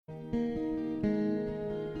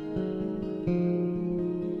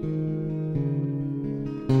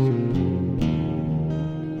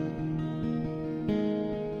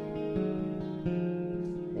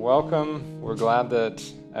welcome. We're glad that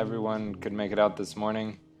everyone could make it out this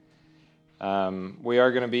morning. We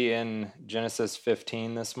are going to be in Genesis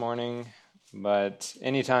 15 this morning, but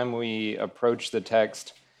anytime we approach the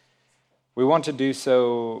text, we want to do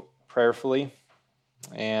so prayerfully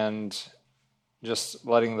and just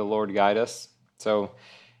letting the Lord guide us. So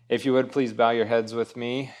if you would, please bow your heads with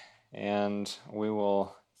me, and we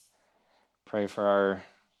will pray for our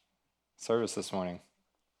service this morning.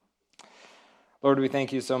 Lord, we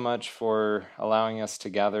thank you so much for allowing us to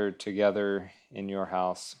gather together in your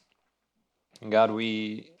house. And God,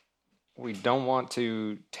 we don't want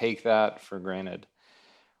to take that for granted.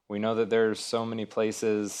 We know that there's so many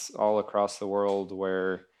places all across the world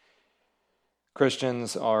where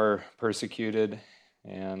Christians are persecuted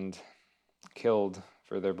and killed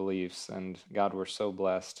for their beliefs. And God, we're so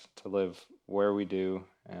blessed to live where we do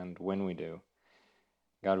and when we do.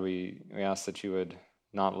 God, we ask that you would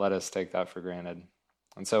not let us take that for granted.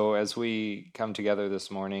 And so as we come together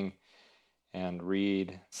this morning and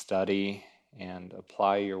read, study, and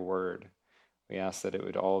apply your word, we ask that it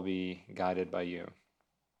would all be guided by you.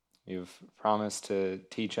 You've promised to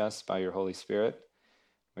teach us by your Holy Spirit.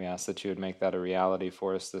 We ask that you would make that a reality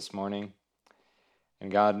for us this morning.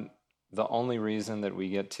 And God, the only reason that we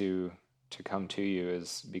get to come to you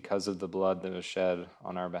is because of the blood that was shed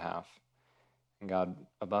on our behalf. And God,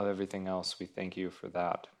 above everything else, we thank you for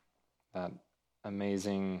that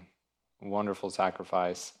amazing, wonderful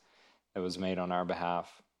sacrifice that was made on our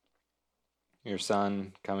behalf. Your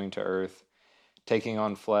Son coming to earth, taking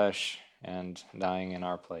on flesh, and dying in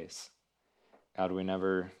our place. God, we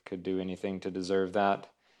never could do anything to deserve that,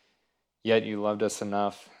 yet you loved us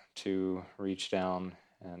enough to reach down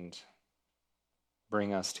and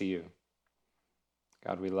bring us to you.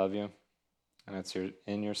 God, we love you. And it's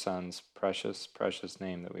in your Son's precious, precious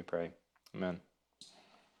name that we pray. Amen.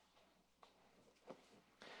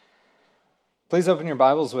 Please open your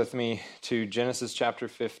Bibles with me to Genesis chapter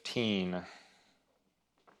 15.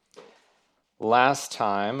 Last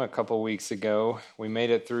time, a couple weeks ago, we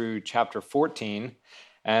made it through chapter 14,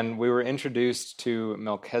 and we were introduced to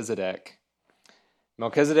Melchizedek.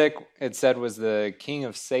 Melchizedek, it said, was the king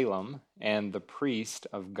of Salem and the priest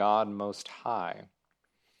of God Most High.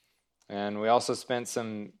 And we also spent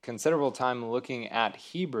some considerable time looking at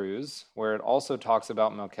Hebrews, where it also talks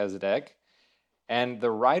about Melchizedek. And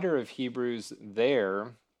the writer of Hebrews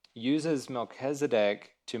there uses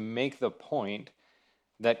Melchizedek to make the point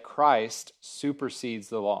that Christ supersedes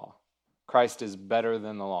the law. Christ is better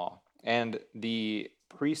than the law. And the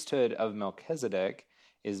priesthood of Melchizedek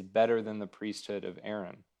is better than the priesthood of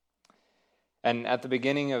Aaron. And at the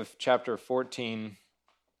beginning of chapter 14,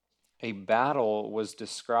 a battle was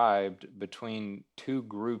described between two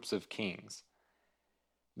groups of kings.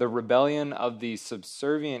 The rebellion of the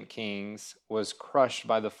subservient kings was crushed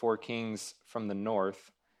by the four kings from the north,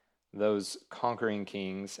 those conquering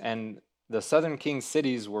kings, and the southern king's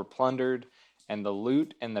cities were plundered, and the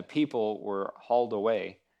loot and the people were hauled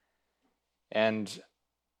away. And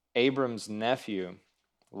Abram's nephew,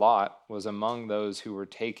 Lot, was among those who were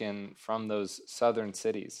taken from those southern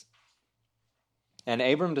cities. And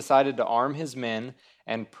Abram decided to arm his men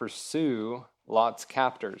and pursue Lot's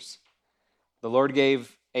captors. The Lord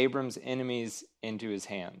gave Abram's enemies into his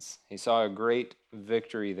hands. He saw a great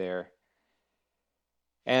victory there.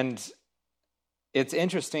 And it's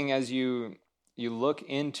interesting as you look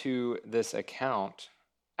into this account,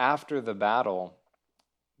 after the battle,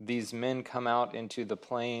 these men come out into the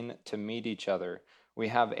plain to meet each other. We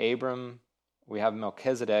have Abram, we have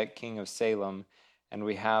Melchizedek, king of Salem, and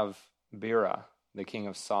we have Bera, the king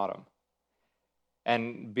of Sodom.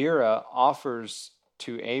 And Bera offers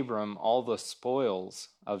to Abram all the spoils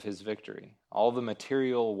of his victory, all the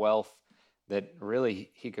material wealth that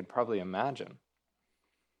really he could probably imagine.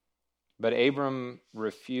 But Abram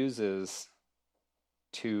refuses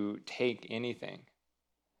to take anything.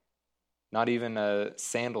 Not even a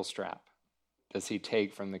sandal strap does he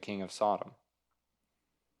take from the king of Sodom.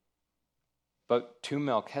 But to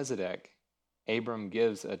Melchizedek, Abram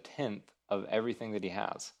gives a tenth of everything that he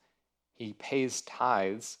has. He pays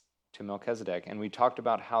tithes to Melchizedek. And we talked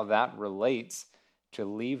about how that relates to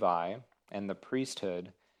Levi and the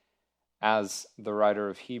priesthood, as the writer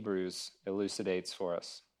of Hebrews elucidates for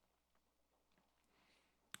us.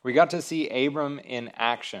 We got to see Abram in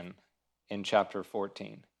action in chapter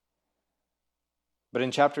 14. But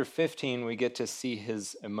in chapter 15, we get to see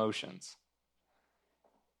his emotions.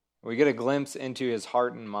 We get a glimpse into his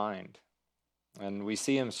heart and mind. And we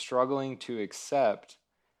see him struggling to accept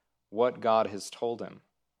what God has told him.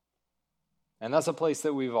 And that's a place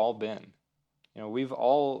that we've all been. We've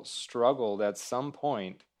all struggled at some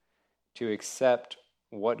point to accept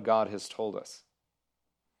what God has told us.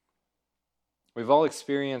 We've all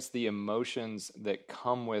experienced the emotions that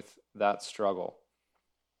come with that struggle.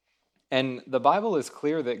 And the Bible is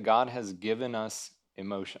clear that God has given us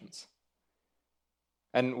emotions.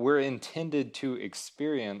 And we're intended to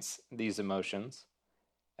experience these emotions.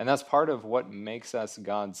 And that's part of what makes us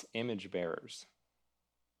God's image bearers.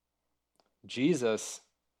 Jesus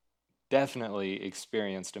definitely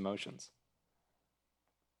experienced emotions.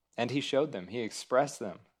 And he showed them, he expressed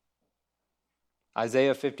them.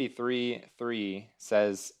 Isaiah 53:3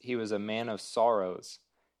 says he was a man of sorrows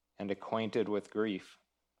and acquainted with grief.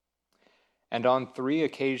 And on 3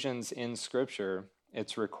 occasions in Scripture,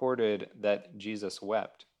 it's recorded that Jesus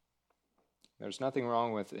wept. There's nothing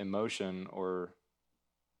wrong with emotion or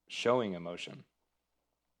showing emotion.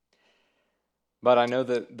 But I know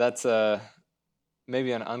that that's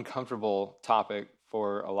maybe an uncomfortable topic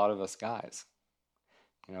for a lot of us guys.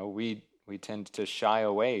 You know, we tend to shy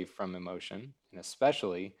away from emotion, and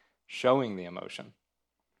especially showing the emotion.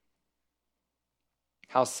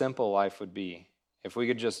 How simple life would be if we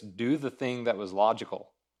could just do the thing that was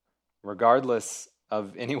logical, regardless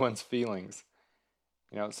of anyone's feelings.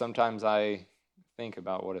 You know, sometimes I think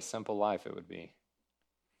about what a simple life it would be.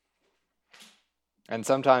 And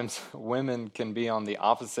sometimes women can be on the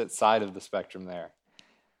opposite side of the spectrum there.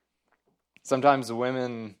 Sometimes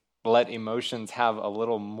women let emotions have a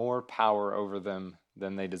little more power over them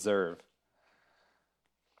than they deserve.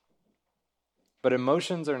 But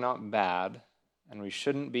emotions are not bad, and we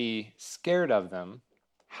shouldn't be scared of them.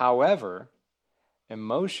 However,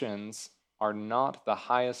 emotions are not the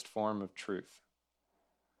highest form of truth.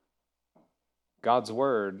 God's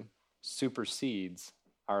word supersedes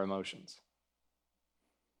our emotions.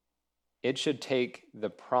 It should take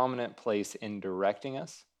the prominent place in directing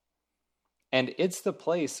us, and it's the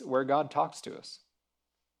place where God talks to us.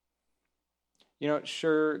 You know,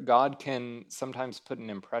 sure, God can sometimes put an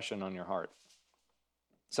impression on your heart.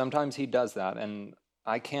 Sometimes he does that, and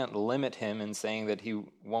I can't limit him in saying that he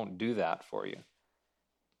won't do that for you.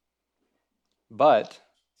 But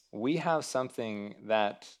we have something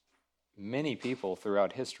that many people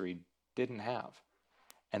throughout history didn't have,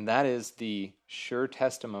 and that is the sure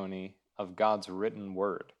testimony of God's written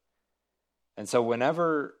word. And so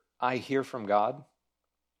whenever I hear from God,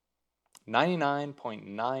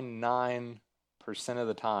 99.99% of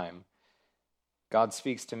the time, God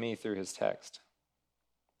speaks to me through his text.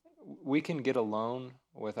 We can get alone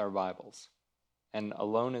with our Bibles, and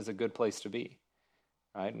alone is a good place to be,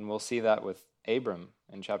 right? And we'll see that with Abram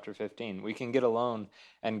in chapter 15. We can get alone,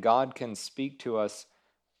 and God can speak to us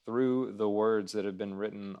through the words that have been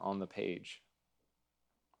written on the page.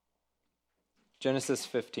 Genesis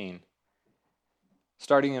 15,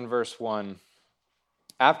 starting in verse 1.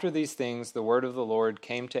 After these things, the word of the Lord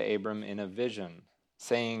came to Abram in a vision,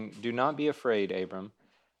 saying, "Do not be afraid, Abram.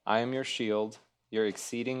 I am your shield, your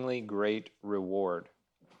exceedingly great reward."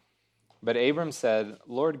 But Abram said,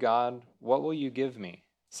 "Lord God, what will you give me,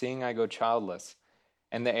 seeing I go childless,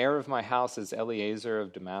 and the heir of my house is Eliezer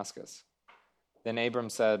of Damascus?" Then Abram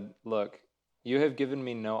said, "Look, you have given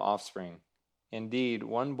me no offspring. Indeed,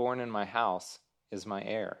 one born in my house is my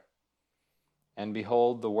heir." And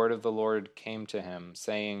behold, the word of the Lord came to him,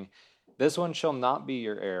 saying, "This one shall not be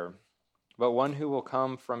your heir, but one who will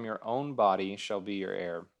come from your own body shall be your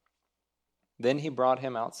heir." Then he brought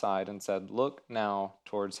him outside and said, "Look now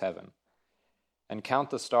towards heaven, and count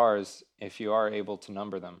the stars if you are able to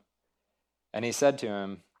number them." And he said to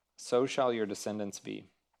him, "So shall your descendants be."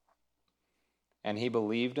 And he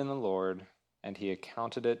believed in the Lord, and he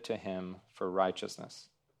accounted it to him for righteousness.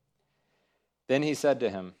 Then he said to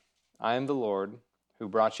him, "I am the Lord, who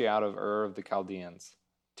brought you out of Ur of the Chaldeans,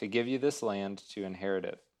 to give you this land to inherit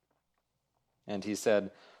it." And he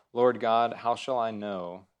said, "Lord God, how shall I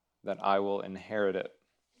know that I will inherit it?"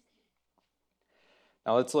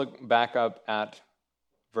 Now let's look back up at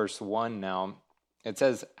verse 1 now. It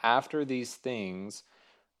says, "After these things,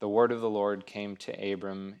 the word of the Lord came to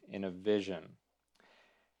Abram in a vision."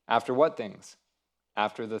 After what things?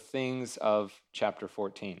 After the things of chapter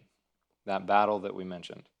 14, that battle that we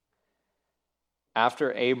mentioned.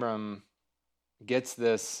 After Abram gets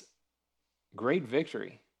this great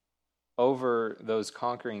victory over those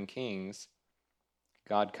conquering kings,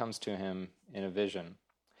 God comes to him in a vision,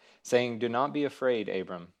 saying, "Do not be afraid,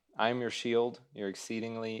 Abram. I am your shield, your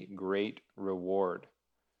exceedingly great reward."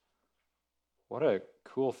 What a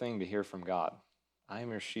cool thing to hear from God. I am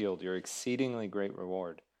your shield, your exceedingly great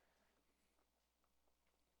reward.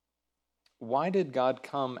 Why did God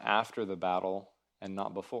come after the battle and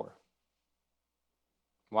not before?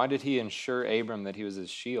 Why did he ensure Abram that he was his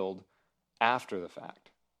shield after the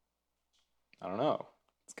fact? I don't know.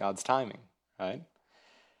 It's God's timing, right?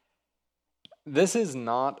 This is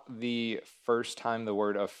not the first time the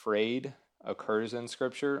word afraid occurs in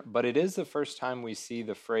Scripture, but it is the first time we see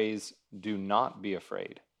the phrase, do not be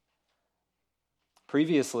afraid.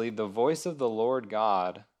 Previously, the voice of the Lord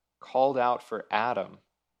God called out for Adam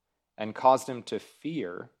and caused him to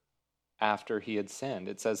fear after he had sinned.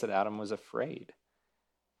 It says that Adam was afraid.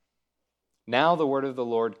 Now the word of the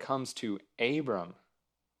Lord comes to Abram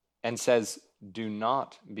and says, do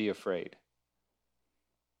not be afraid.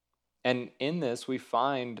 And in this, we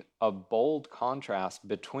find a bold contrast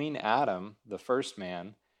between Adam, the first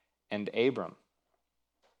man, and Abram.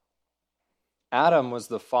 Adam was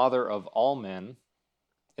the father of all men,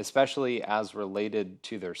 especially as related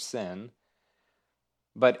to their sin.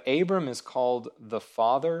 But Abram is called the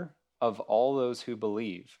father of all those who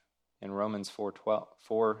believe in Romans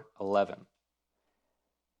 4:11.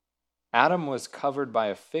 Adam was covered by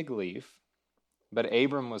a fig leaf, but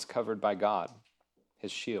Abram was covered by God,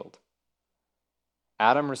 his shield.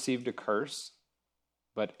 Adam received a curse,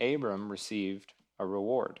 but Abram received a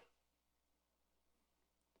reward.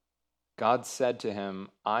 God said to him,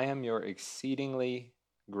 I am your exceedingly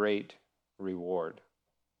great reward.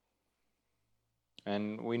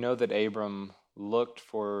 And we know that Abram looked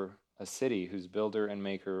for a city whose builder and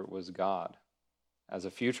maker was God as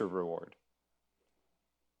a future reward.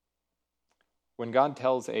 When God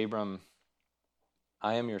tells Abram,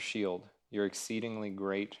 I am your shield, your exceedingly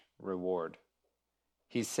great reward,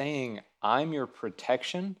 he's saying, I'm your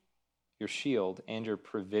protection, your shield, and your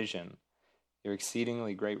provision, your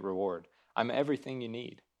exceedingly great reward. I'm everything you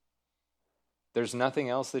need. There's nothing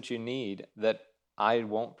else that you need that I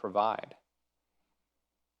won't provide.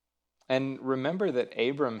 And remember that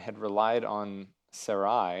Abram had relied on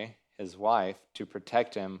Sarai, his wife, to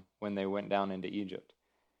protect him when they went down into Egypt.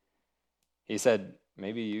 He said,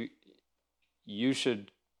 maybe you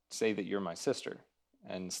should say that you're my sister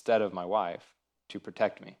instead of my wife to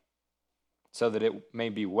protect me, so that it may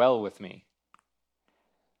be well with me.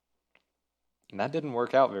 And that didn't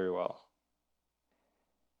work out very well.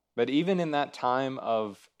 But even in that time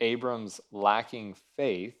of Abram's lacking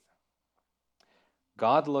faith,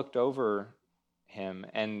 God looked over him,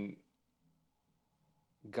 and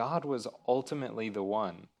God was ultimately the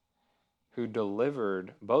one who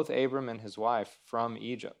delivered both Abram and his wife from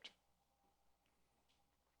Egypt.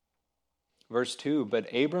 Verse 2,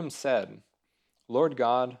 but Abram said, Lord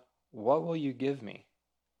God, what will you give me,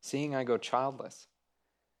 seeing I go childless?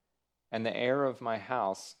 And the heir of my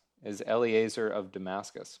house is Eliezer of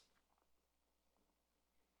Damascus.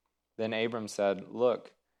 Then Abram said,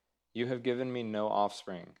 look, you have given me no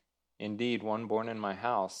offspring. Indeed, one born in my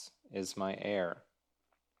house is my heir.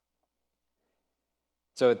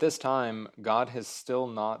 So at this time, God has still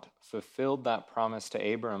not fulfilled that promise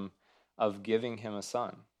to Abram of giving him a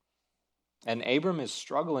son. And Abram is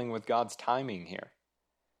struggling with God's timing here.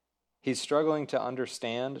 He's struggling to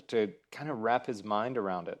understand, to kind of wrap his mind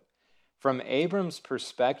around it. From Abram's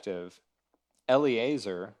perspective,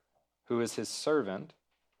 Eliezer, who is his servant,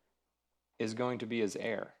 is going to be his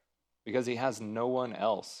heir because he has no one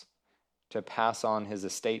else to pass on his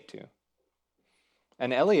estate to.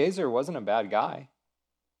 And Eliezer wasn't a bad guy.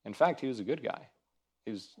 In fact, he was a good guy.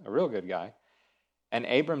 He was a real good guy. And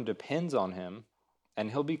Abram depends on him, and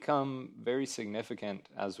he'll become very significant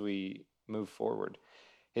as we move forward.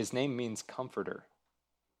 His name means comforter,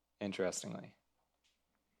 interestingly.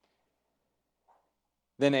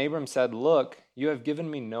 Then Abram said, look, you have given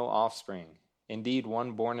me no offspring. Indeed,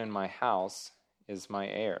 one born in my house is my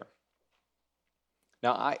heir.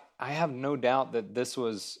 Now, I have no doubt that this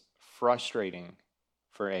was frustrating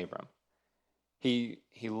for Abram. He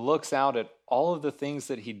looks out at all of the things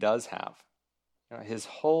that he does have. You know, his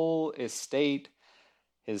whole estate,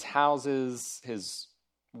 his houses, his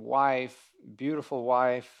wife, beautiful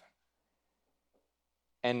wife.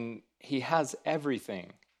 And he has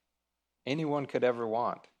everything anyone could ever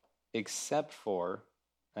want, except for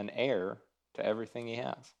an heir to everything he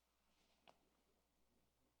has.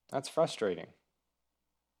 That's frustrating.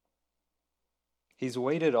 He's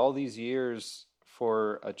waited all these years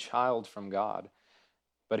for a child from God,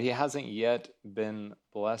 but he hasn't yet been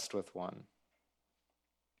blessed with one.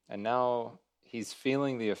 And now he's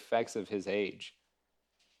feeling the effects of his age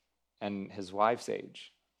and his wife's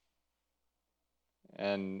age.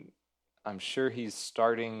 And I'm sure he's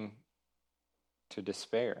starting to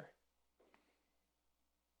despair.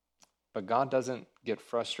 But God doesn't get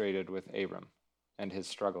frustrated with Abram and his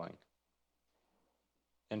struggling.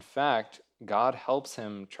 In fact, God helps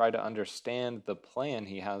him try to understand the plan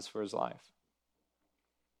he has for his life.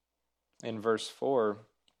 In verse 4,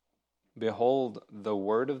 behold, the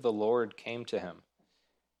word of the Lord came to him.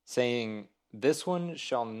 saying, "This one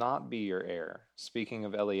shall not be your heir," speaking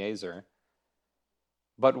of Eliezer,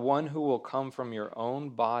 "but one who will come from your own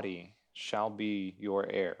body shall be your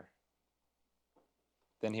heir."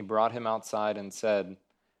 Then he brought him outside and said,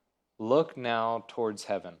 "Look now towards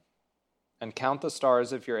heaven, and count the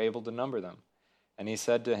stars if you're able to number them." And he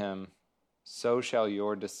said to him, "So shall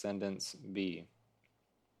your descendants be."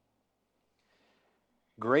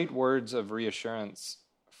 Great words of reassurance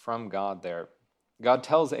from God there. God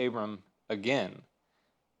tells Abram again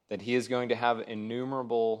that he is going to have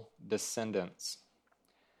innumerable descendants.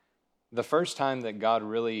 The first time that God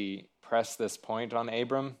really pressed this point on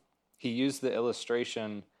Abram, he used the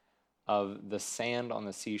illustration of the sand on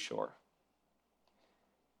the seashore.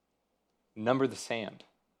 Number the sand.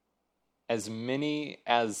 As many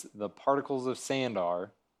as the particles of sand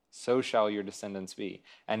are, so shall your descendants be.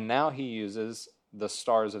 And now he uses the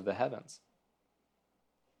stars of the heavens.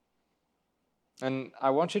 And I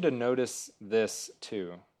want you to notice this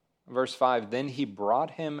too. Verse 5, "Then he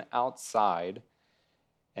brought him outside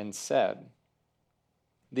and said."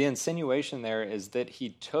 The insinuation there is that he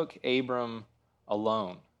took Abram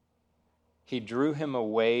alone. He drew him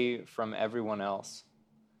away from everyone else,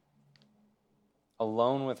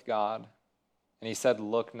 alone with God. And he said,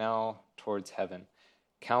 "Look now towards heaven.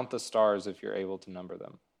 Count the stars if you're able to number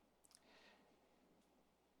them."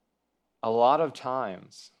 A lot of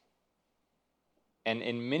times, and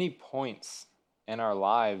in many points in our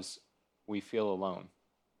lives, we feel alone.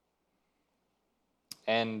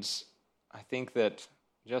 And I think that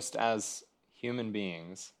just as human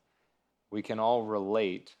beings, we can all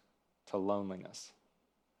relate to loneliness.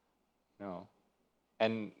 No.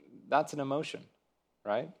 And that's an emotion,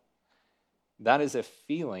 right? That is a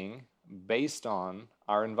feeling based on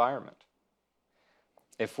our environment.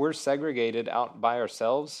 If we're segregated out by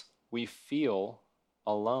ourselves, we feel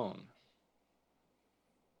alone.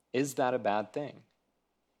 Is that a bad thing?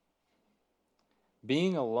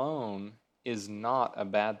 Being alone is not a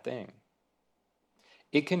bad thing.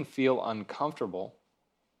 It can feel uncomfortable,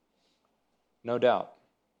 no doubt.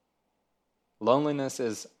 Loneliness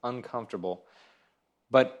is uncomfortable.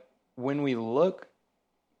 But when we look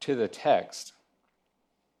to the text,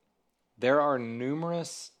 there are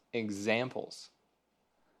numerous examples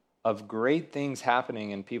of great things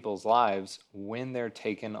happening in people's lives when they're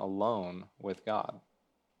taken alone with God.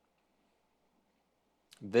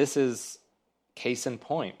 This is case in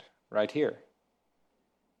point right here.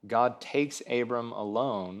 God takes Abram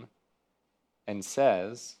alone and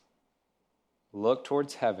says, "Look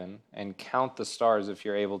towards heaven and count the stars if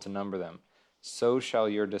you're able to number them. So shall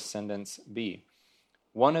your descendants be."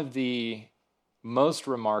 One of the most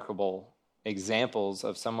remarkable examples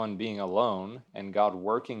of someone being alone and God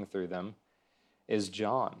working through them is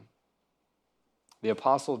John. The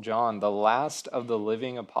Apostle John, the last of the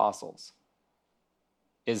living apostles,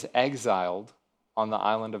 is exiled on the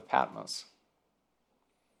island of Patmos.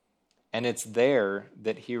 And it's there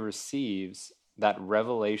that he receives that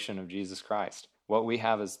revelation of Jesus Christ. What we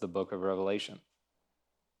have is the book of Revelation.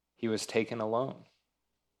 He was taken alone.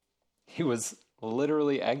 He was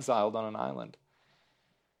literally exiled on an island.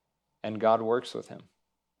 And God works with him.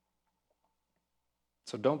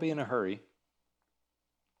 So don't be in a hurry.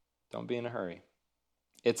 Don't be in a hurry.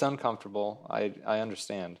 It's uncomfortable, I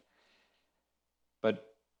understand.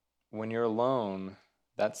 But when you're alone,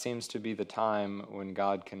 that seems to be the time when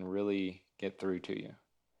God can really get through to you.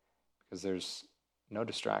 Because there's no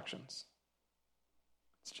distractions.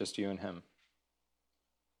 It's just you and him.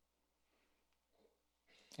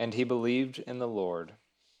 And he believed in the Lord.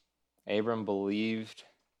 Abram believed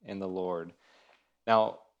in the Lord.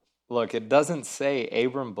 Now, look, it doesn't say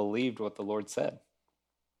Abram believed what the Lord said.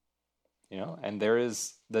 And there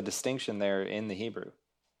is the distinction there in the Hebrew.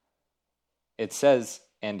 It says,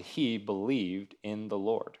 "And he believed in the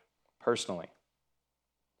Lord," personally.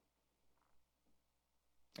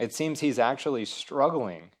 It seems he's actually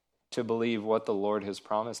struggling to believe what the Lord has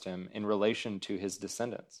promised him in relation to his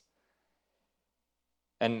descendants.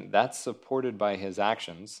 And that's supported by his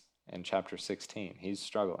actions in chapter 16. He's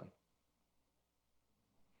struggling.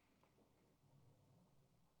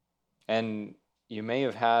 And you may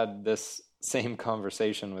have had this same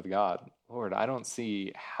conversation with God. "Lord, I don't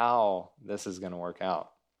see how this is going to work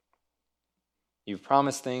out. You've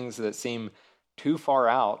promised things that seem too far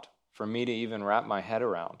out for me to even wrap my head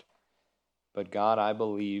around. But God, I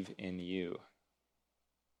believe in you.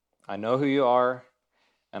 I know who you are,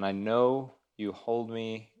 and I know you hold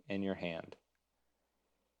me in your hand."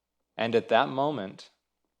 And at that moment,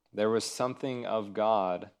 there was something of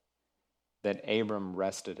God that Abram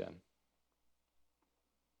rested in.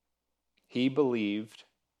 He believed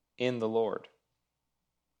in the Lord.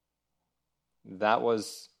 that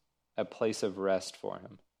was a place of rest for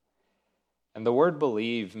him. And the word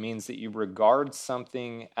believe means that you regard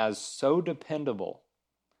something as so dependable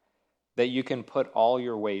that you can put all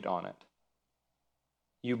your weight on it.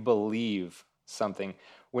 You believe something.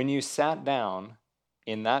 When you sat down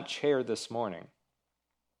in that chair this morning,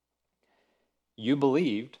 you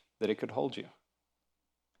believed that it could hold you.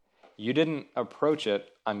 You didn't approach it,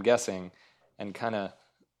 I'm guessing, and kind of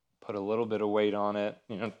put a little bit of weight on it,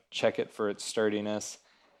 check it for its sturdiness,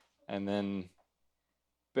 and then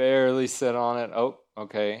barely sit on it. Oh,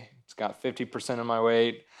 okay, it's got 50% of my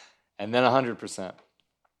weight, and then 100%.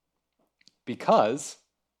 Because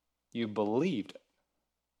you believed it.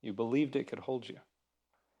 You believed it could hold you.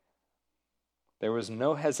 There was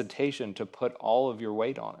no hesitation to put all of your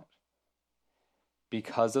weight on it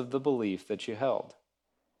because of the belief that you held.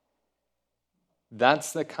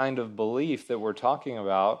 That's the kind of belief that we're talking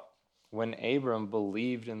about when Abram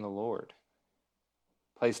believed in the Lord,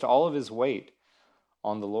 placed all of his weight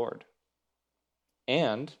on the Lord,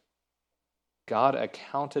 and God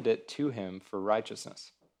accounted it to him for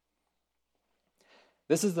righteousness.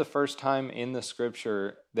 This is the first time in the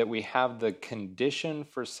scripture that we have the condition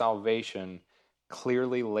for salvation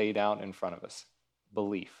clearly laid out in front of us: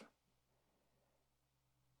 belief.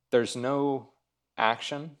 There's no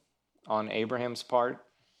action on Abraham's part,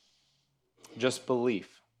 just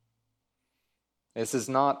belief. This is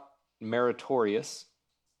not meritorious.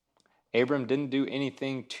 Abram didn't do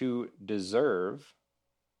anything to deserve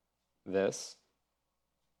this.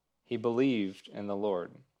 He believed in the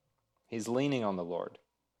Lord. He's leaning on the Lord,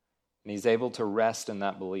 and he's able to rest in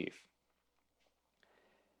that belief.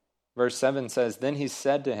 Verse 7 says, "Then he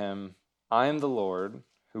said to him, I am the Lord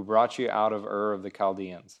who brought you out of Ur of the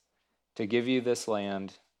Chaldeans to give you this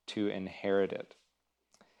land to inherit it."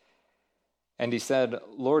 And he said,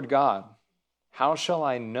 "Lord God, how shall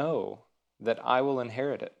I know that I will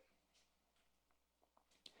inherit it?"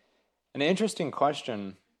 An interesting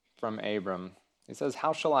question from Abram. He says,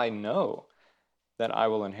 "How shall I know that I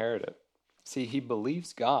will inherit it?" See, he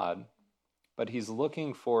believes God, but he's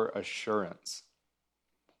looking for assurance.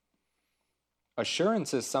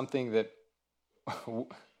 Assurance is something that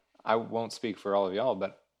I won't speak for all of y'all,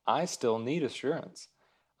 but I still need assurance.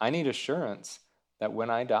 I need assurance that when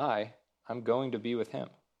I die, I'm going to be with him.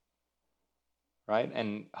 Right?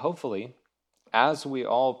 And hopefully, as we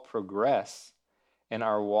all progress in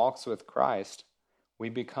our walks with Christ, we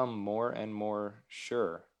become more and more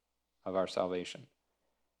sure of our salvation.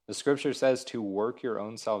 The scripture says to work your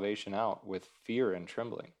own salvation out with fear and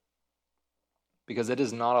trembling, because it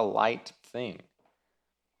is not a light thing.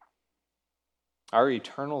 Our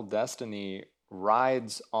eternal destiny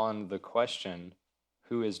rides on the question,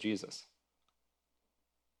 who is Jesus?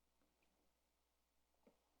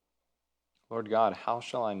 Lord God, how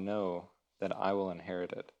shall I know that I will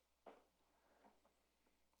inherit it?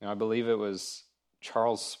 I believe it was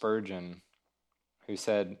Charles Spurgeon who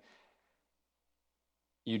said,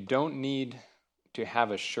 you don't need to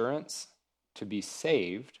have assurance to be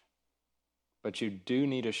saved, but you do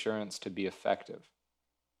need assurance to be effective.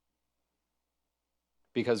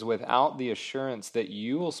 Because without the assurance that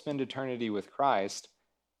you will spend eternity with Christ,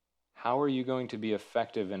 how are you going to be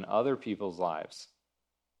effective in other people's lives,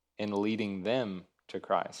 in leading them to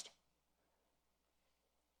Christ?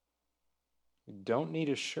 You don't need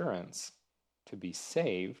assurance to be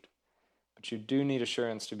saved, but you do need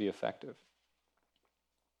assurance to be effective.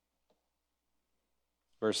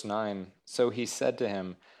 Verse 9, so he said to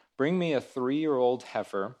him, bring me a 3-year-old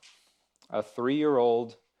heifer, a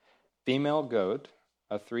 3-year-old female goat,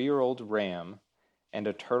 a 3-year-old ram, and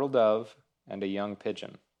a turtle dove, and a young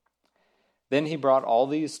pigeon. Then he brought all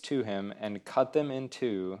these to him and cut them in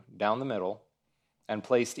two down the middle, and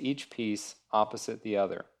placed each piece opposite the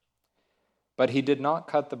other. But he did not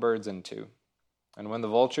cut the birds in two. And when the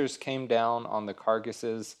vultures came down on the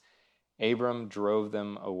carcasses, Abram drove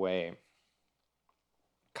them away.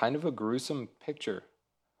 Kind of a gruesome picture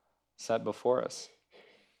set before us.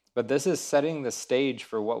 But this is setting the stage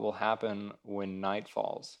for what will happen when night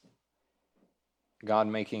falls. God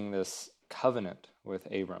making this covenant with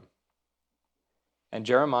Abram. And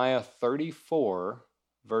Jeremiah 34,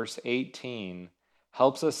 verse 18,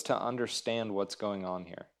 helps us to understand what's going on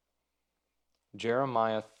here.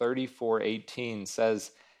 Jeremiah 34:18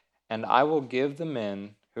 says, and I will give the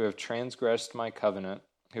men who have transgressed my covenant,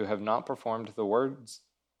 who have not performed the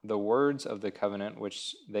words of the covenant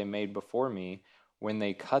which they made before me, when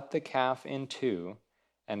they cut the calf in two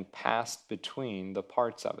and passed between the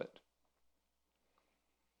parts of it.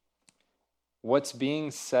 What's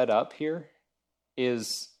being set up here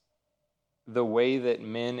is the way that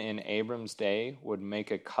men in Abram's day would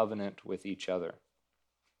make a covenant with each other.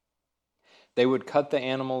 They would cut the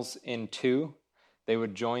animals in two. They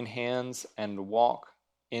would join hands and walk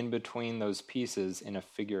in between those pieces in a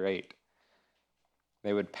figure eight.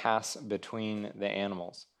 They would pass between the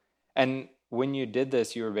animals. And when you did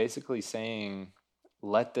this, you were basically saying,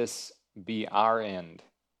 let this be our end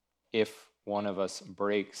if one of us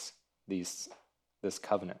breaks this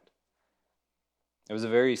covenant. It was a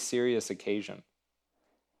very serious occasion.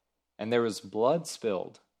 And there was blood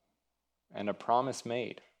spilled and a promise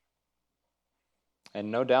made. And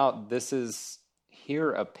no doubt this is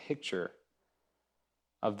here a picture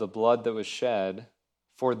of the blood that was shed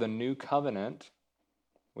for the new covenant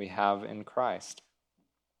we have in Christ.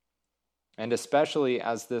 And especially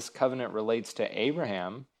as this covenant relates to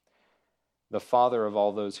Abraham, the father of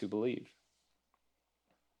all those who believe.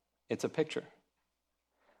 It's a picture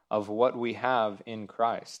of what we have in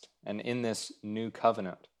Christ and in this new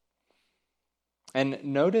covenant. And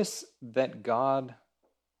notice that God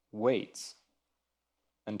waits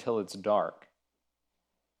until it's dark.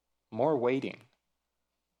 More waiting.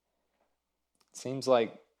 It seems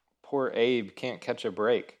like poor Abe can't catch a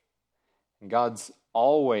break. And God's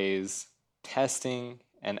always testing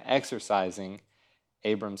and exercising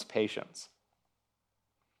Abram's patience.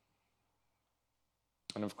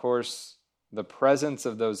 And of course, the presence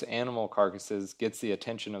of those animal carcasses gets the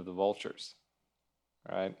attention of the vultures,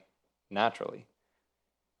 right? Naturally.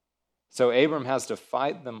 So Abram has to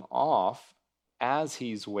fight them off as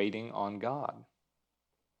he's waiting on God.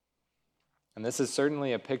 And this is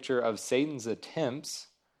certainly a picture of Satan's attempts,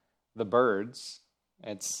 the birds.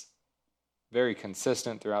 It's very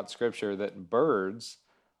consistent throughout Scripture that birds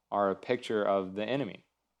are a picture of the enemy.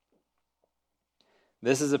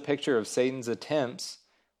 This is a picture of Satan's attempts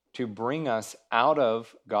to bring us out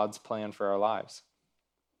of God's plan for our lives.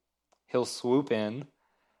 He'll swoop in,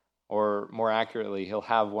 or more accurately, he'll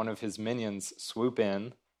have one of his minions swoop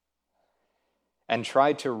in and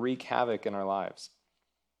try to wreak havoc in our lives.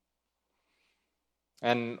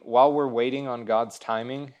 And while we're waiting on God's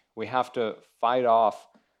timing, we have to fight off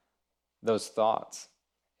those thoughts.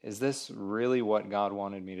 Is this really what God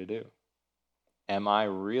wanted me to do? Am I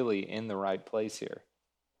really in the right place here?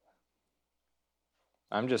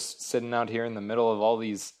 I'm just sitting out here in the middle of all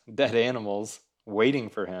these dead animals waiting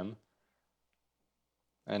for him.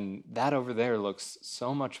 And that over there looks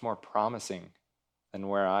so much more promising than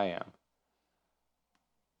where I am.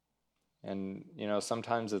 And,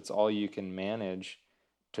 sometimes it's all you can manage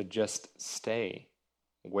to just stay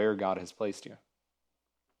where God has placed you.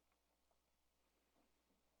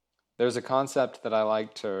 There's a concept that I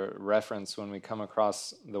like to reference when we come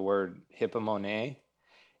across the word hypomone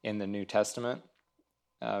in the New Testament.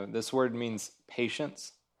 This word means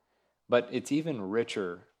patience, but it's even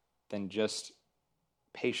richer than just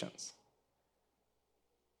patience.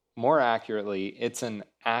 More accurately, it's an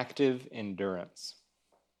active endurance.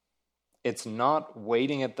 It's not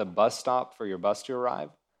waiting at the bus stop for your bus to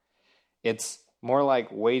arrive. It's more like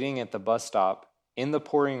waiting at the bus stop in the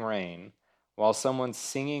pouring rain while someone's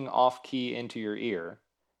singing off-key into your ear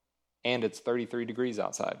and it's 33 degrees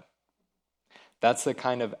outside. That's the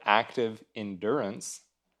kind of active endurance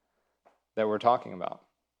that we're talking about.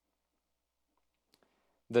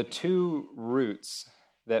 The two roots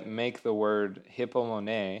that make the word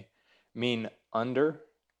hypomone mean under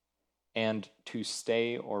and to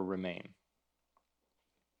stay or remain.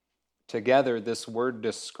 Together, this word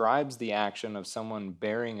describes the action of someone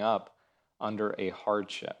bearing up under a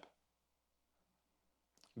hardship.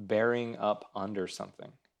 Bearing up under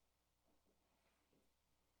something.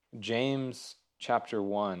 James chapter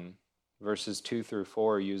 1, verses 2 through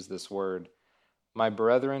 4 use this word. My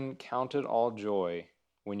brethren, count it all joy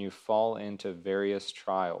when you fall into various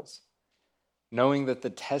trials, knowing that the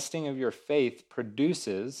testing of your faith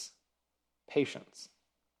produces patience.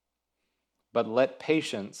 But let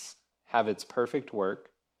patience have its perfect work,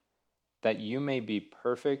 that you may be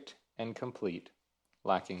perfect and complete,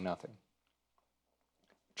 lacking nothing.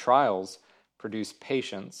 Trials produce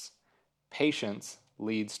patience. Patience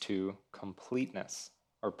leads to completeness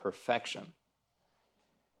or perfection.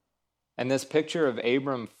 And this picture of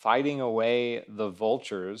Abram fighting away the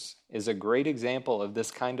vultures is a great example of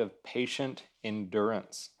this kind of patient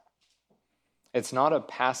endurance. It's not a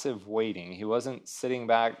passive waiting. He wasn't sitting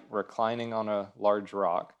back, reclining on a large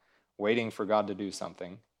rock, waiting for God to do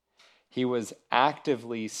something. He was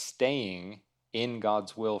actively staying in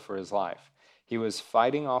God's will for his life. He was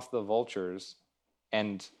fighting off the vultures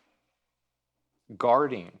and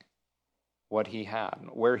guarding what he had,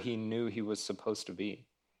 where he knew he was supposed to be.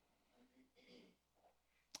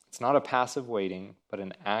 It's not a passive waiting, but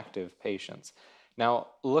an active patience. Now,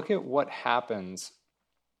 look at what happens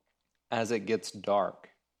as it gets dark.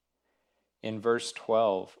 In verse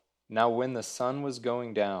 12, now when the sun was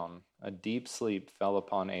going down, a deep sleep fell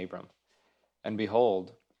upon Abram. And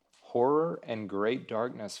behold, horror and great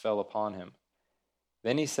darkness fell upon him.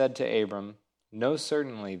 Then he said to Abram, know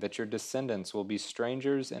certainly that your descendants will be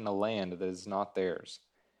strangers in a land that is not theirs,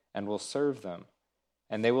 and will serve them,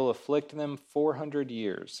 and they will afflict them 400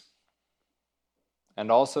 years.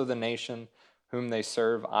 And also the nation whom they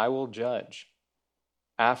serve I will judge.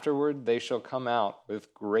 Afterward they shall come out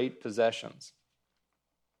with great possessions.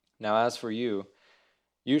 Now as for you,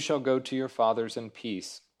 you shall go to your fathers in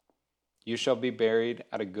peace. You shall be buried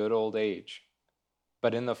at a good old age.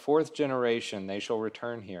 But in the 4th generation they shall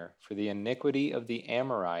return here, for the iniquity of the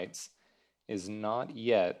Amorites is not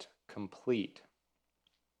yet complete.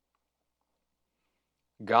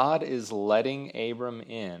 God is letting Abram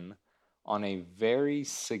in on a very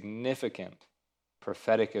significant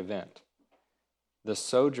prophetic event, the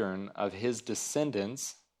sojourn of his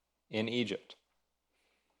descendants in Egypt.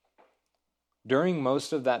 During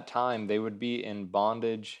most of that time, they would be in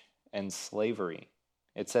bondage and slavery.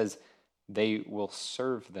 It says, they will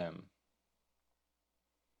serve them.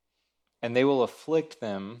 And they will afflict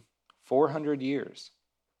them 400 years.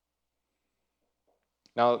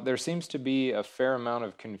 Now, there seems to be a fair amount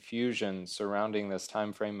of confusion surrounding this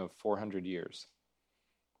time frame of 400 years.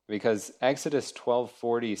 Because Exodus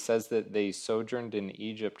 12:40 says that they sojourned in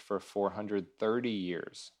Egypt for 430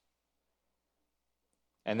 years.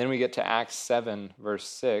 And then we get to Acts 7, verse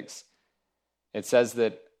 6. It says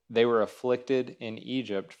that they were afflicted in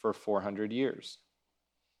Egypt for 400 years.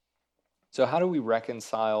 So how do we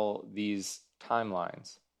reconcile these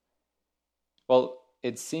timelines? Well,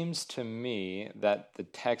 it seems to me that the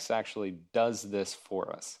text actually does this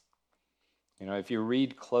for us. You know, if you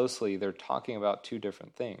read closely, they're talking about two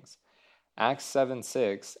different things. Acts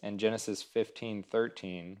 7:6 and Genesis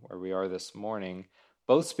 15:13, where we are this morning,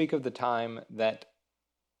 both speak of the time that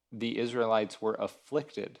the Israelites were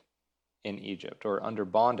afflicted in Egypt or under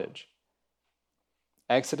bondage.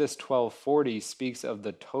 Exodus 12:40 speaks of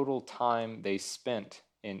the total time they spent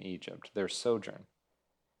in Egypt, their sojourn.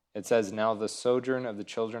 It says, now the sojourn of the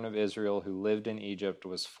children of Israel who lived in Egypt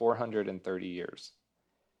was 430 years.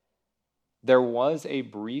 There was a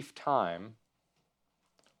brief time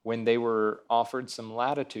when they were offered some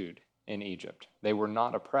latitude in Egypt. They were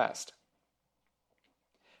not oppressed.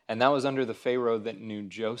 And that was under the Pharaoh that knew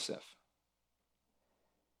Joseph.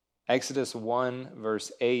 Exodus 1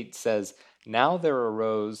 verse 8 says, now there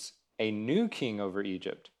arose a new king over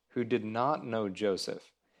Egypt who did not know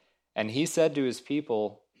Joseph. And he said to his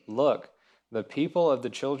people, look, the people of the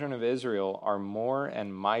children of Israel are more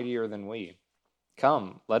and mightier than we.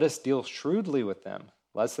 Come, let us deal shrewdly with them,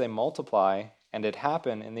 lest they multiply, and it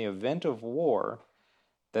happen in the event of war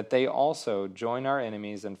that they also join our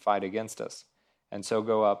enemies and fight against us, and so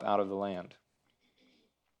go up out of the land.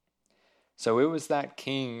 So it was that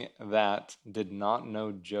king that did not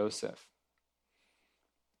know Joseph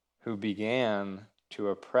who began to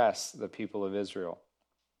oppress the people of Israel.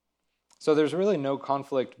 So there's really no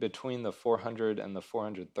conflict between the 400 and the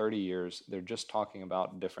 430 years. They're just talking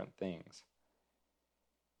about different things.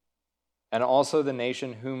 And also the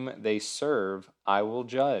nation whom they serve, I will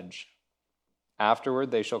judge.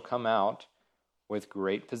 Afterward they shall come out with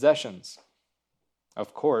great possessions.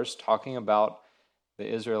 Of course, talking about the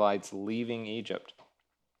Israelites leaving Egypt.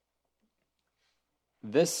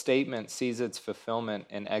 This statement sees its fulfillment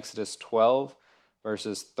in Exodus 12,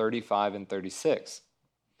 verses 35 and 36.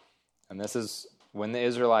 And this is when the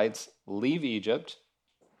Israelites leave Egypt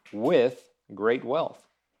with great wealth.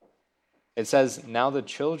 It says, now the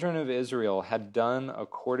children of Israel had done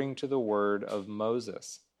according to the word of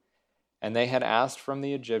Moses, and they had asked from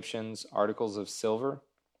the Egyptians articles of silver,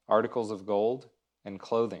 articles of gold, and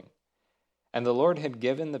clothing. And the Lord had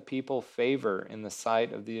given the people favor in the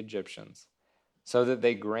sight of the Egyptians, so that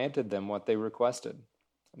they granted them what they requested.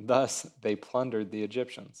 Thus they plundered the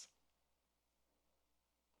Egyptians.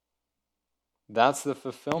 That's the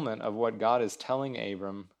fulfillment of what God is telling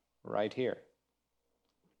Abram right here.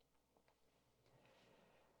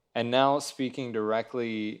 And now speaking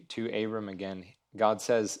directly to Abram again, God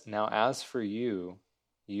says, now as for you,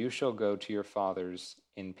 you shall go to your fathers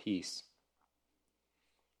in peace.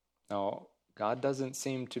 Now, God doesn't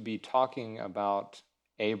seem to be talking about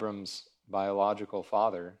Abram's biological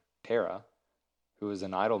father, Terah, who was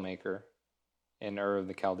an idol maker in Ur of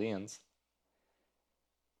the Chaldeans.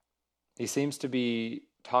 He seems to be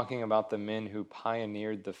talking about the men who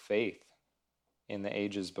pioneered the faith in the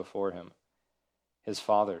ages before him. His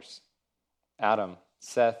fathers, Adam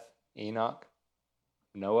Seth, Enoch,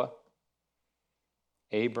 Noah,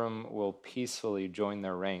 Abram will peacefully join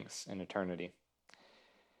their ranks in eternity.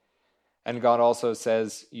 And God also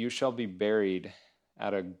says, "You shall be buried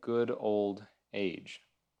at a good old age."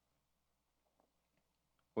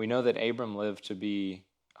 We know that Abram lived to be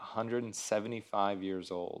 175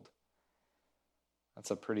 years old.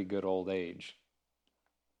 That's a pretty good old age.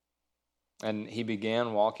 And he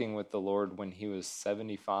began walking with the Lord when he was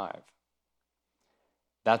 75.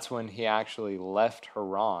 That's when he actually left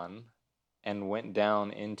Haran and went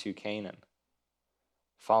down into Canaan,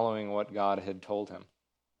 following what God had told him.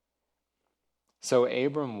 So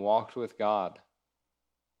Abram walked with God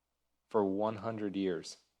for 100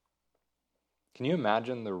 years. Can you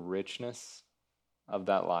imagine the richness of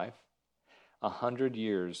that life? 100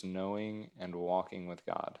 years knowing and walking with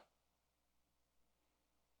God.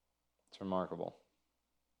 It's remarkable.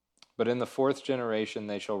 But in the fourth generation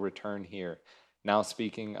they shall return here. Now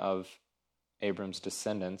speaking of Abram's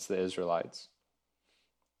descendants, the Israelites.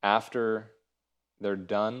 After they're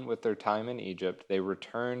done with their time in Egypt, they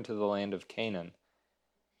return to the land of Canaan.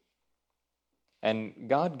 And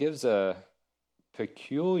God gives a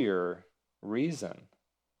peculiar reason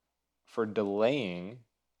for delaying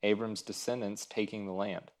Abram's descendants taking the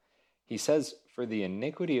land. He says, "For the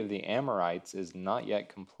iniquity of the Amorites is not yet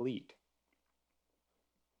complete."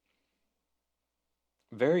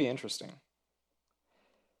 Very interesting.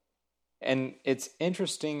 And it's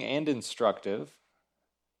interesting and instructive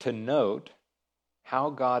to note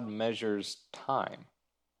how God measures time.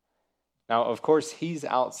 Now, of course, he's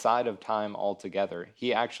outside of time altogether.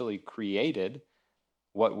 He actually created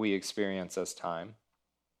what we experience as time.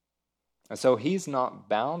 And so he's not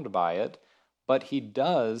bound by it, but he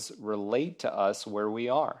does relate to us where we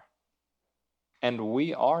are. And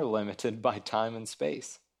we are limited by time and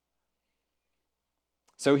space.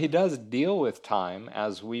 So he does deal with time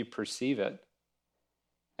as we perceive it.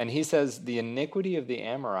 And he says, the iniquity of the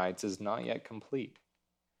Amorites is not yet complete.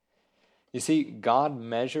 You see, God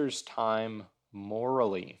measures time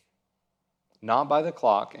morally, not by the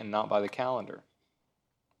clock and not by the calendar.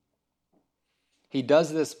 He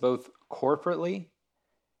does this both corporately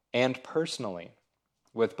and personally,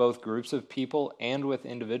 with both groups of people and with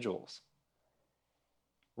individuals.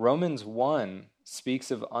 Romans 1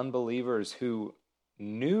 speaks of unbelievers who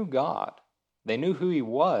knew God. They knew who he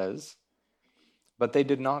was, but they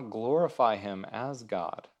did not glorify him as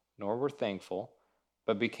God, nor were thankful,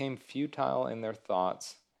 but became futile in their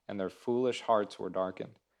thoughts, and their foolish hearts were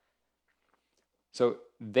darkened. So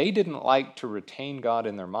they didn't like to retain God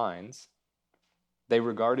in their minds. They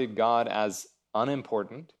regarded God as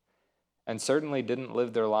unimportant, and certainly didn't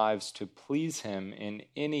live their lives to please him in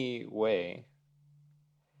any way.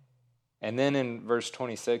 And then in verse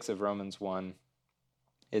 26 of Romans 1,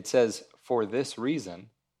 it says, "For this reason,"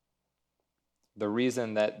 the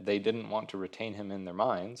reason that they didn't want to retain him in their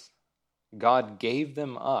minds, "God gave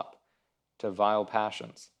them up to vile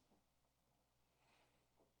passions,"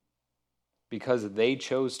 because they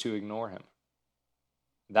chose to ignore him.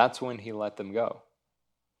 That's when he let them go.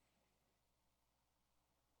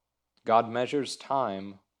 God measures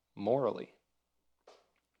time morally.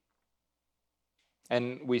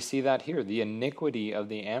 And we see that here. The iniquity of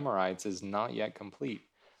the Amorites is not yet complete.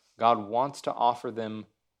 God wants to offer them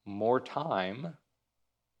more time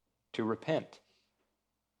to repent,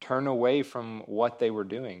 turn away from what they were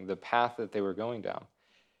doing, the path that they were going down.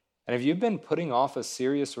 And if you've been putting off a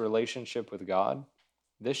serious relationship with God,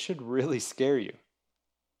 this should really scare you.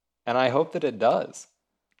 And I hope that it does.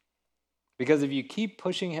 Because if you keep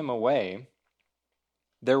pushing him away,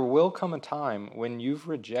 there will come a time when you've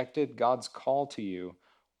rejected God's call to you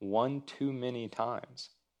one too many times.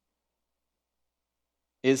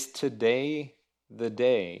 Is today the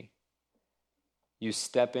day you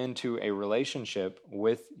step into a relationship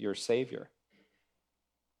with your Savior?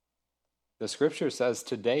 The scripture says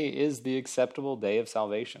today is the acceptable day of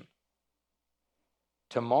salvation.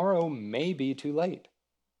 Tomorrow may be too late.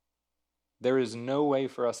 There is no way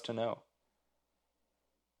for us to know.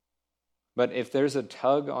 But if there's a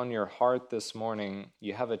tug on your heart this morning,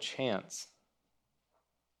 you have a chance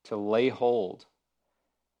to lay hold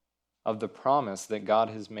of the promise that God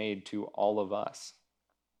has made to all of us,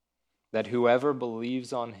 that whoever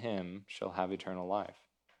believes on him shall have eternal life.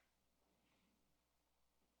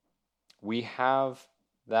 We have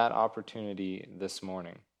that opportunity this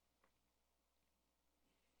morning.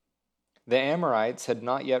 The Amorites had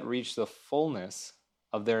not yet reached the fullness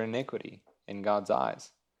of their iniquity in God's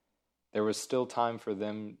eyes. There was still time for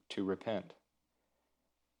them to repent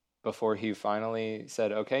before he finally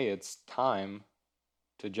said, okay, it's time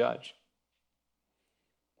to judge.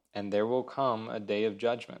 and there will come a day of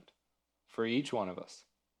judgment for each one of us.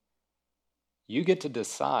 You get to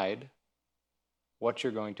decide what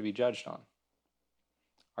you're going to be judged on.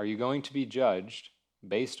 Are you going to be judged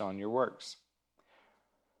based on your works?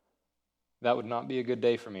 That would not be a good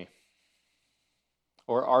day for me.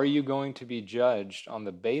 Or are you going to be judged on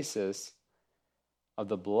the basis of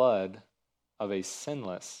the blood of a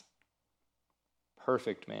sinless,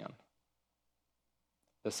 perfect man,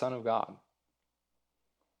 the Son of God,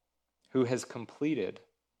 who has completed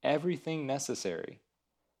everything necessary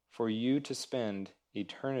for you to spend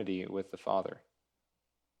eternity with the Father?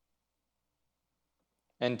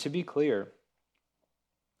 And to be clear,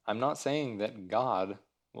 I'm not saying that God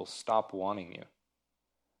will stop wanting you.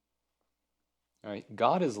 All right?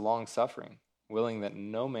 God is long-suffering, willing that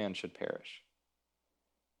no man should perish.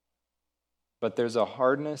 But there's a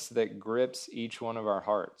hardness that grips each one of our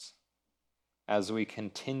hearts as we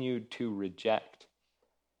continue to reject.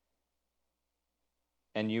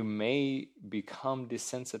 And you may become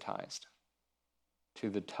desensitized to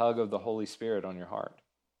the tug of the Holy Spirit on your heart.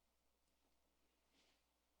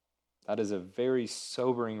 That is a very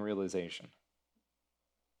sobering realization.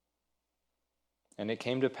 And it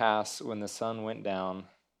came to pass when the sun went down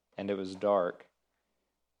and it was dark,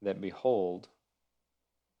 that behold,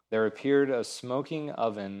 there appeared a smoking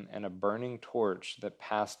oven and a burning torch that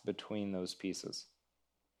passed between those pieces.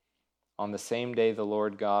 On the same day the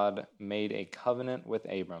Lord God made a covenant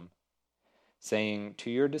with Abram, saying,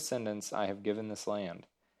 to your descendants I have given this land,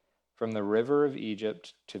 from the river of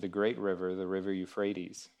Egypt to the great river, the river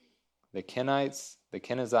Euphrates. The Kenites, the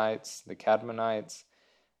Kenizzites, the Cadmonites,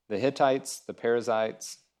 the Hittites, the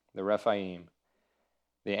Perizzites, the Rephaim,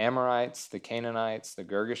 the Amorites, the Canaanites, the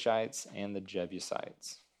Girgashites, and the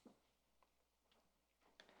Jebusites.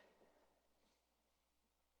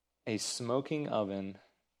 A smoking oven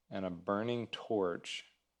and a burning torch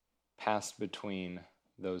passed between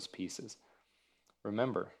those pieces.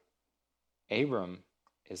 Remember, Abram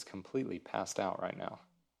is completely passed out right now.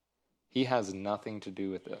 He has nothing to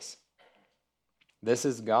do with this. This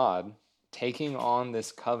is God taking on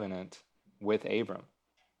this covenant with Abram.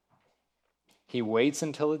 He waits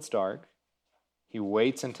until it's dark. He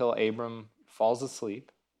waits until Abram falls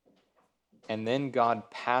asleep. And then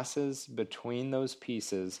God passes between those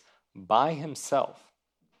pieces by himself.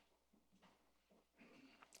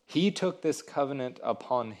 He took this covenant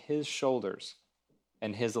upon his shoulders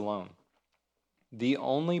and his alone. The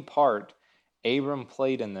only part Abram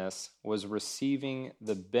played in this was receiving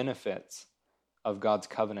the benefits of God's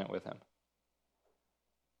covenant with him.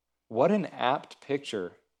 What an apt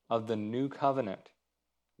picture of the new covenant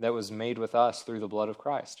that was made with us through the blood of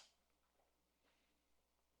Christ.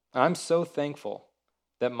 I'm so thankful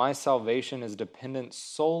that my salvation is dependent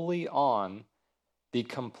solely on the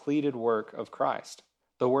completed work of Christ,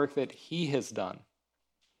 the work that he has done.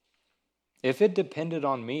 If it depended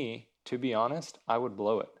on me, to be honest, I would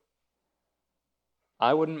blow it.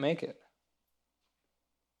 I wouldn't make it.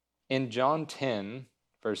 In John 10,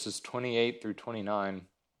 verses 28 through 29,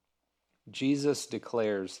 Jesus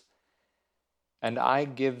declares, and I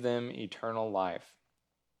give them eternal life,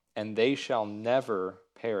 and they shall never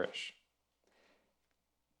perish.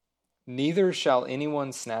 Neither shall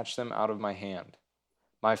anyone snatch them out of my hand.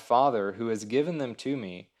 My Father, who has given them to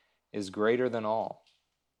me, is greater than all,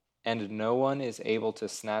 and no one is able to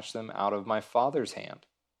snatch them out of my Father's hand.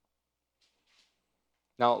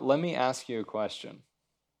 Now, let me ask you a question.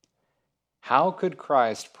 How could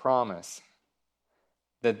Christ promise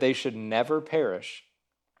that they should never perish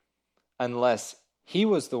unless he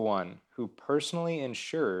was the one who personally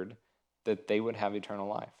ensured that they would have eternal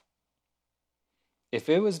life? If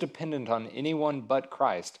it was dependent on anyone but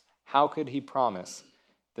Christ, how could he promise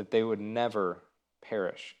that they would never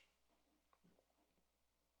perish?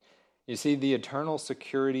 You see, the eternal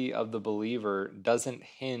security of the believer doesn't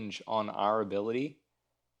hinge on our ability,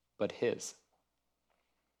 but his.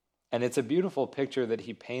 And it's a beautiful picture that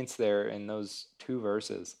he paints there in those two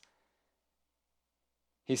verses.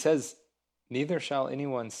 He says, neither shall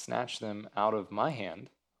anyone snatch them out of my hand.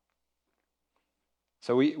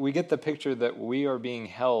 So we get the picture that we are being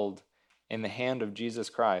held in the hand of Jesus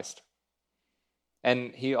Christ.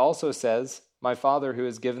 And he also says, my Father who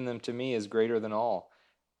has given them to me is greater than all,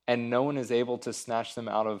 and no one is able to snatch them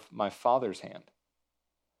out of my Father's hand.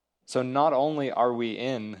 So not only are we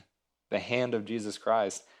in the hand of Jesus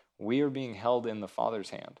Christ, we are being held in the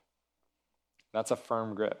Father's hand. That's a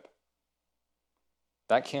firm grip.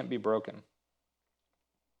 That can't be broken.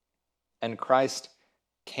 And Christ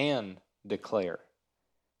can declare,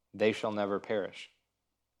 they shall never perish.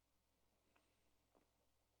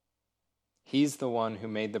 He's the one who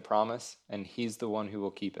made the promise, and he's the one who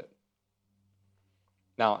will keep it.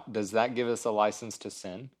 Now, does that give us a license to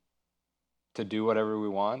sin? To do whatever we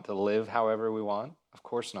want? To live however we want? Of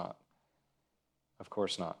course not. Of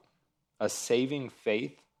course not. A saving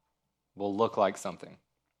faith will look like something.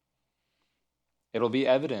 It'll be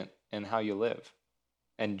evident in how you live.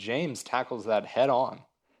 And James tackles that head on.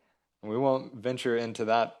 We won't venture into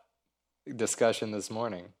that discussion this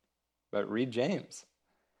morning, but read James.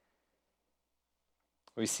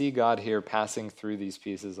 We see God here passing through these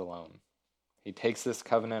pieces alone. He takes this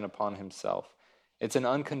covenant upon himself. It's an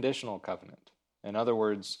unconditional covenant. In other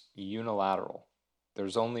words, unilateral.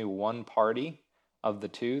 There's only one party of the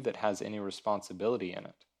two that has any responsibility in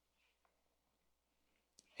it.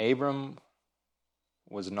 Abram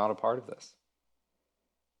was not a part of this.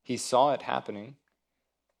 He saw it happening.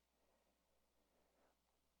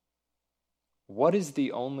 What is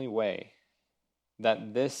the only way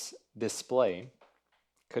that this display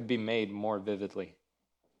could be made more vividly?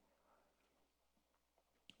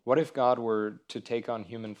 What if God were to take on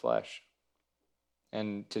human flesh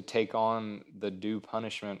and to take on the due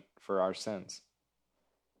punishment for our sins?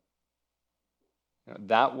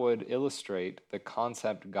 That would illustrate the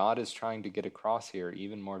concept God is trying to get across here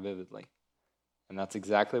even more vividly. And that's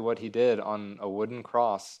exactly what he did on a wooden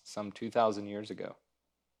cross some 2,000 years ago.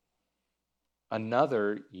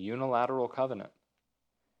 Another unilateral covenant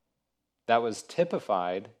that was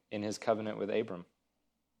typified in his covenant with Abram.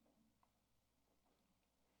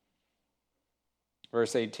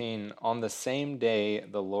 Verse 18, on the same day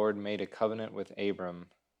the Lord made a covenant with Abram,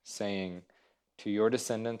 saying, to your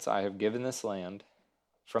descendants I have given this land,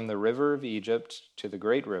 from the river of Egypt to the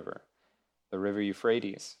great river, the river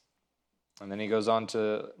Euphrates. And then he goes on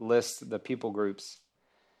to list the people groups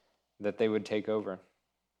that they would take over.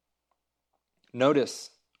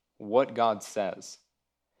 Notice what God says.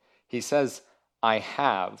 He says, I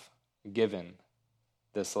have given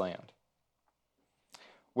this land.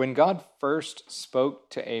 When God first spoke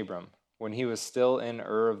to Abram, when he was still in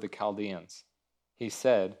Ur of the Chaldeans, he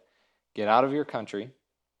said, get out of your country,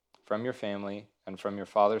 from your family, and from your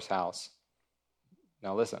father's house.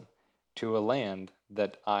 Now listen, to a land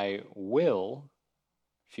that I will,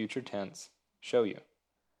 future tense, show you.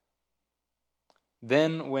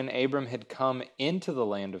 Then when Abram had come into the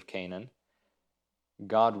land of Canaan,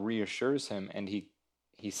 God reassures him, and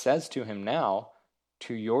he says to him now,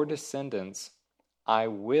 to your descendants I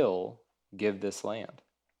will give this land.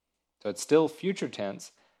 So it's still future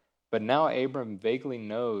tense, but now Abram vaguely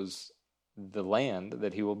knows the land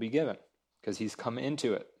that he will be given because he's come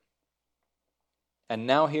into it. And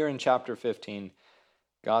now here in chapter 15,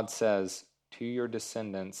 God says, to your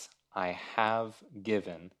descendants I have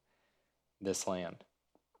given this land.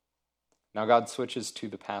 Now God switches to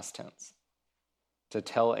the past tense to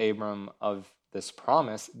tell Abram of this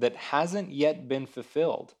promise that hasn't yet been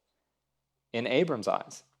fulfilled in Abram's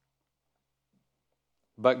eyes.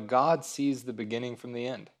 But God sees the beginning from the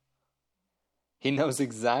end. He knows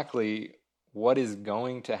exactly what is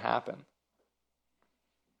going to happen.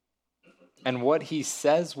 And what he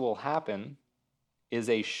says will happen is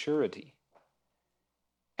a surety.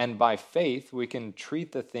 And by faith, we can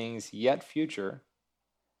treat the things yet future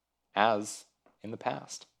as in the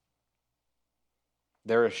past.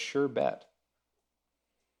 They're a sure bet.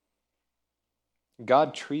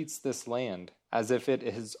 God treats this land as if it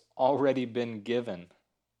has already been given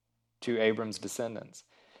to Abram's descendants,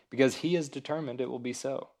 because he is determined it will be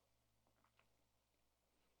so.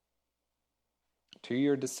 To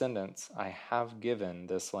your descendants I have given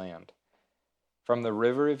this land, from the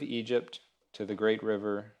river of Egypt to the great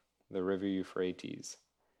river, the river Euphrates.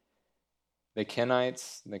 The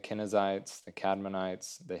Kenites, the Kenizzites, the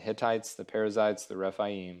Cadmonites, the Hittites, the Perizzites, the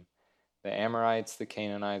Rephaim, the Amorites, the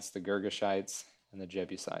Canaanites, the Girgashites, and the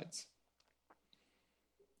Jebusites.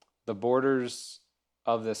 The borders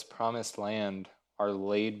of this promised land are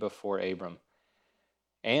laid before Abram.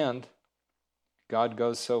 And God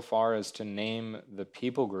goes so far as to name the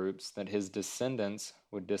people groups that his descendants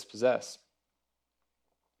would dispossess.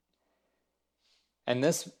 And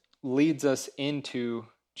this leads us into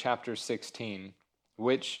chapter 16,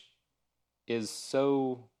 which is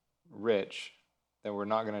so rich that we're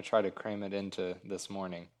not going to try to cram it into this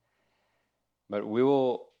morning. But we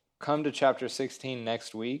will come to chapter 16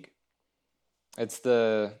 next week. It's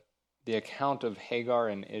the account of Hagar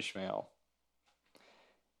and Ishmael.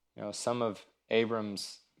 Some of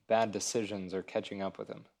Abram's bad decisions are catching up with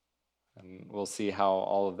him. And we'll see how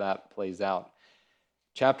all of that plays out.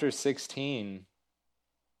 Chapter 16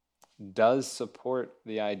 does support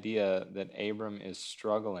the idea that Abram is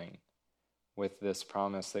struggling with this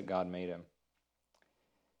promise that God made him.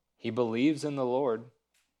 He believes in the Lord,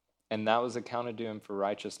 and that was accounted to him for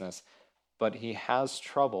righteousness. But he has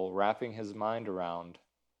trouble wrapping his mind around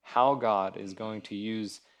how God is going to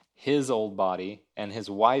use his old body and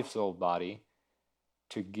his wife's old body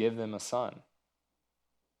to give them a son.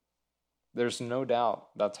 There's no doubt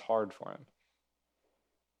that's hard for him.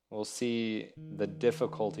 We'll see the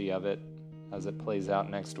difficulty of it as it plays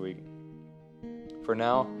out next week. For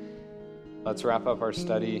now, let's wrap up our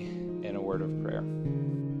study in a word of prayer.